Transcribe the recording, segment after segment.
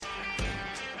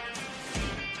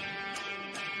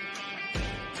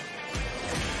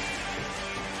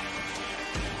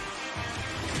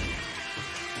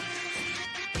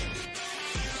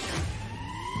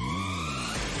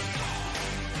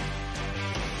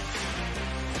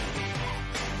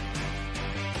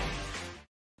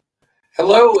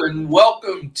Hello and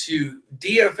welcome to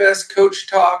DFS Coach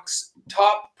Talks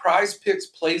Top Prize Picks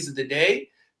Plays of the Day.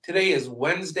 Today is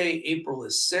Wednesday, April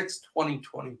 6th,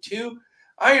 2022.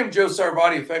 I am Joe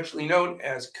Sarvati, affectionately known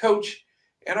as Coach,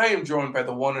 and I am joined by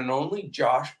the one and only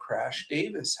Josh Crash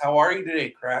Davis. How are you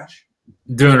today, Crash?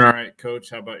 Doing all right,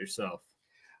 Coach. How about yourself?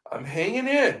 I'm hanging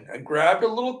in. I grabbed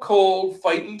a little cold,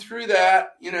 fighting through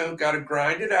that. Got to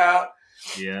grind it out.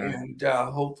 Yeah, And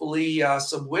hopefully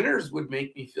some winners would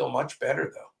make me feel much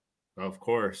better, though. of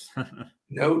course.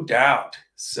 No doubt.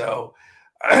 So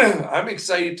I'm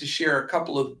excited to share a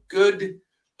couple of good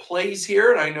plays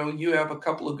here, and I know you have a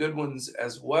couple of good ones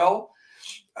as well.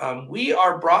 We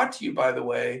are brought to you, by the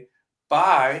way,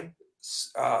 by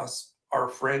our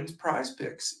friends Prize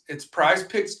Picks. It's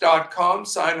prizepicks.com.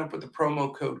 Sign up with the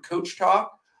promo code Coach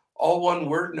Talk, all one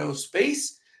word, no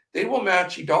space. They will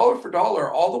match you dollar for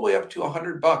dollar all the way up to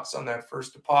 $100 on that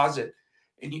first deposit,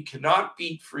 and you cannot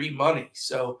beat free money.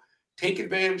 So take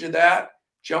advantage of that.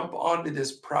 Jump onto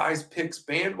this Prize Picks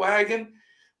bandwagon.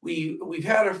 We've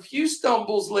had a few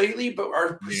stumbles lately, but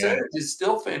our percentage is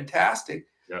still fantastic.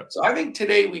 Yep. So I think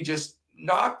today we just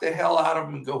knock the hell out of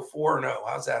them and go 4-0.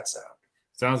 How's that sound?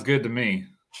 Sounds good to me.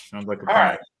 Sounds like a All plan.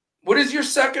 right. What is your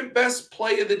second best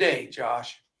play of the day,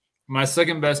 Josh? My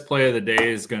second best play of the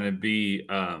day is going to be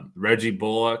Reggie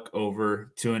Bullock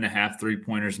over 2.5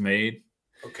 3-pointers made.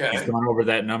 Okay. He's gone over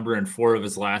that number in 4 of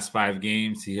his last 5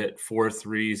 games. He hit 4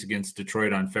 threes against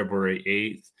Detroit on February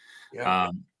 8th.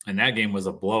 Yeah. And that game was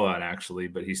a blowout, actually,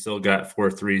 but he still got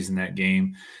 4 threes in that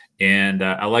game. And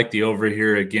I like the over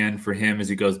here again for him as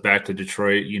he goes back to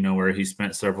Detroit, where he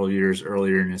spent several years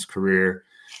earlier in his career.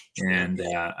 And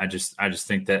I just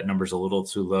think that number's a little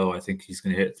too low. I think he's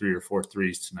going to hit 3 or 4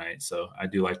 threes tonight. So I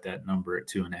do like that number at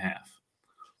 2.5.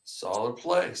 Solid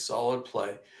play. Solid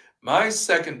play. My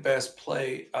second best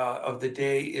play of the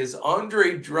day is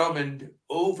Andre Drummond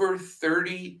over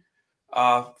 30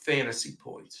 fantasy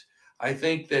points. I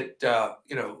think that,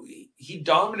 he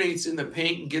dominates in the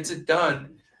paint and gets it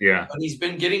done. Yeah. But he's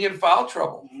been getting in foul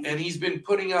trouble, and he's been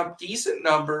putting up decent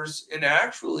numbers in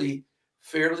actually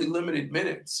fairly limited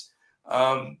minutes.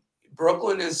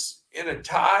 Brooklyn is in a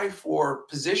tie for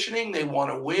positioning. They want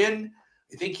to win.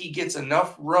 I think he gets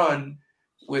enough run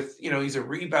with, he's a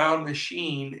rebound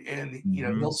machine, and,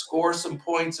 he'll score some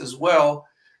points as well.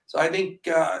 So I think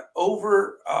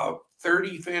over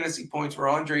 30 fantasy points for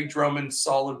Andre Drummond,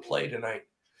 solid play tonight.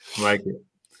 Like it.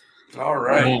 All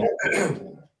right.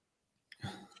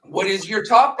 What is your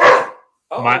top play?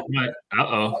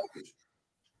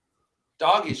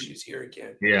 Dog issues here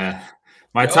again. Yeah.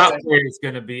 My top player is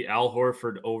going to be Al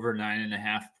Horford over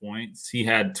 9.5 points. He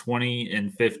had 20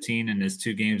 and 15 in his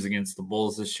 2 games against the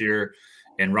Bulls this year.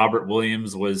 And Robert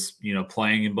Williams was,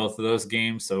 playing in both of those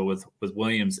games. So with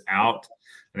Williams out,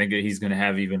 I think that he's going to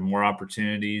have even more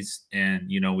opportunities. And,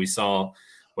 we saw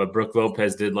what Brook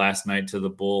Lopez did last night to the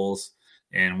Bulls.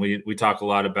 And we talk a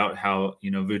lot about how,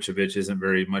 Vucevic isn't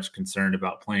very much concerned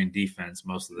about playing defense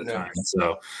most of the time.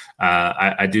 So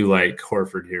I do like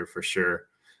Horford here for sure.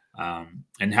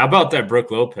 And how about that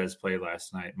Brook Lopez play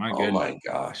last night? My goodness. Oh, my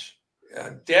gosh.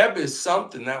 Deb is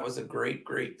something. That was a great,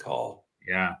 great call.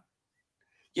 Yeah.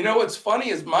 What's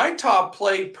funny is my top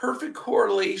play, perfect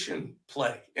correlation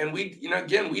play. And we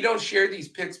don't share these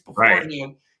picks beforehand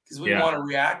because we want to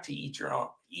react to each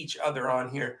other on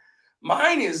here.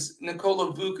 Mine is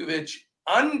Nikola Vucevic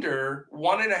under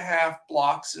 1.5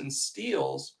 blocks and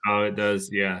steals. Oh, it does.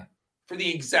 Yeah. For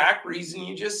the exact reason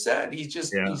you just said. He's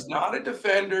not a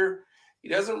defender. He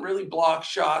doesn't really block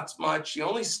shots much. The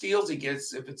only steals he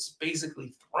gets if it's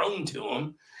basically thrown to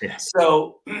him. Yeah.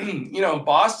 So,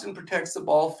 Boston protects the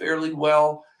ball fairly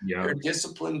well. Yeah. They're a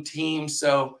disciplined team.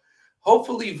 So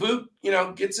hopefully Vuk,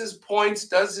 gets his points,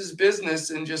 does his business,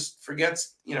 and just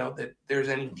forgets, that there's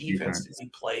any defense to be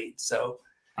played. So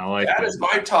I like that is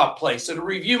my top play. So to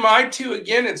review my 2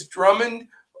 again, it's Drummond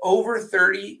over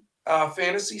 30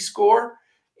 fantasy score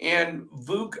and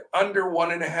Vuk under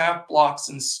 1.5 blocks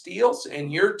and steals.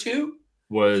 And your 2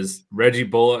 was Reggie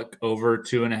Bullock over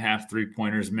 2.5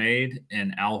 3-pointers made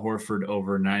and Al Horford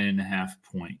over 9.5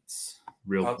 points.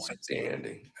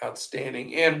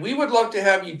 Outstanding. And we would love to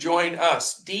have you join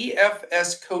us,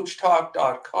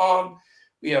 dfscoachtalk.com.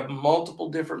 We have multiple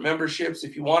different memberships.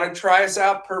 If you want to try us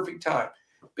out, perfect time.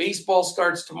 Baseball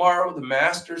starts tomorrow. The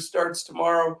Masters starts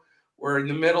tomorrow. We're in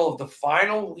the middle of the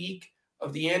final week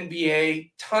of the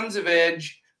NBA. Tons of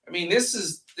edge. I mean, this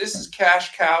is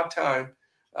cash cow time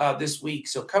this week.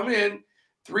 So come in,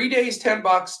 3 days,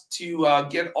 $10 to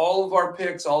get all of our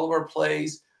picks, all of our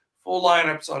plays. Full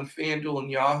lineups on FanDuel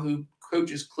and Yahoo,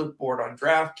 Coach's Clipboard on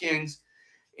DraftKings.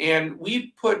 And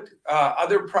we put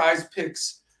other prize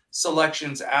picks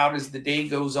selections out as the day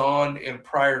goes on and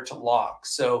prior to lock.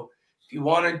 So if you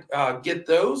want to get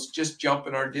those, just jump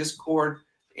in our Discord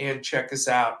and check us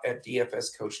out at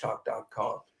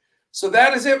dfscoachtalk.com. So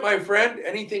that is it, my friend.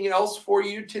 Anything else for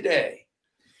you today?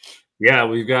 Yeah,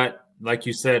 we've got, like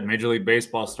you said, Major League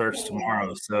Baseball starts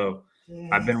tomorrow. So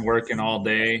I've been working all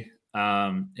day,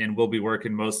 and we'll be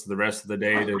working most of the rest of the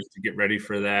day to get ready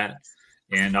for that.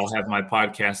 And I'll have my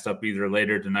podcast up either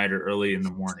later tonight or early in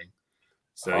the morning.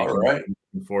 So all right,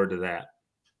 looking forward to that.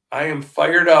 I am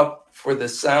fired up for the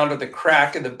sound of the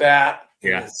crack of the bat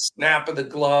and Yeah. the snap of the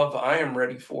glove. I am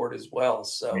ready for it as well.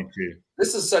 So Me too.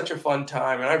 This is such a fun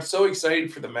time, and I'm so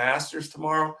excited for the Masters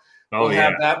tomorrow. Oh, we'll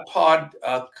have that pod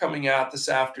coming out this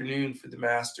afternoon for the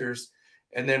Masters,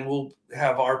 and then we'll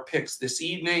have our picks this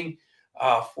evening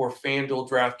for FanDuel,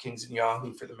 DraftKings, and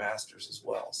Yahoo for the Masters as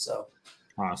well. So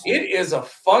awesome. It is a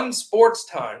fun sports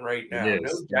time right now, no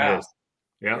doubt.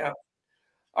 Yeah.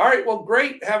 All right, well,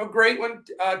 great. Have a great one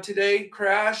today,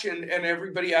 Crash, and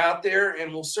everybody out there,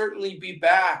 and we'll certainly be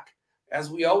back, as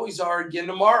we always are, again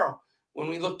tomorrow, when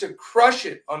we look to crush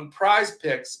it on prize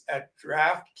picks at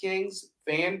DraftKings,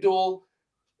 FanDuel,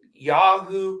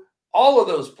 Yahoo, all of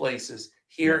those places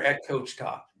here at Coach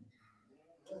Talk.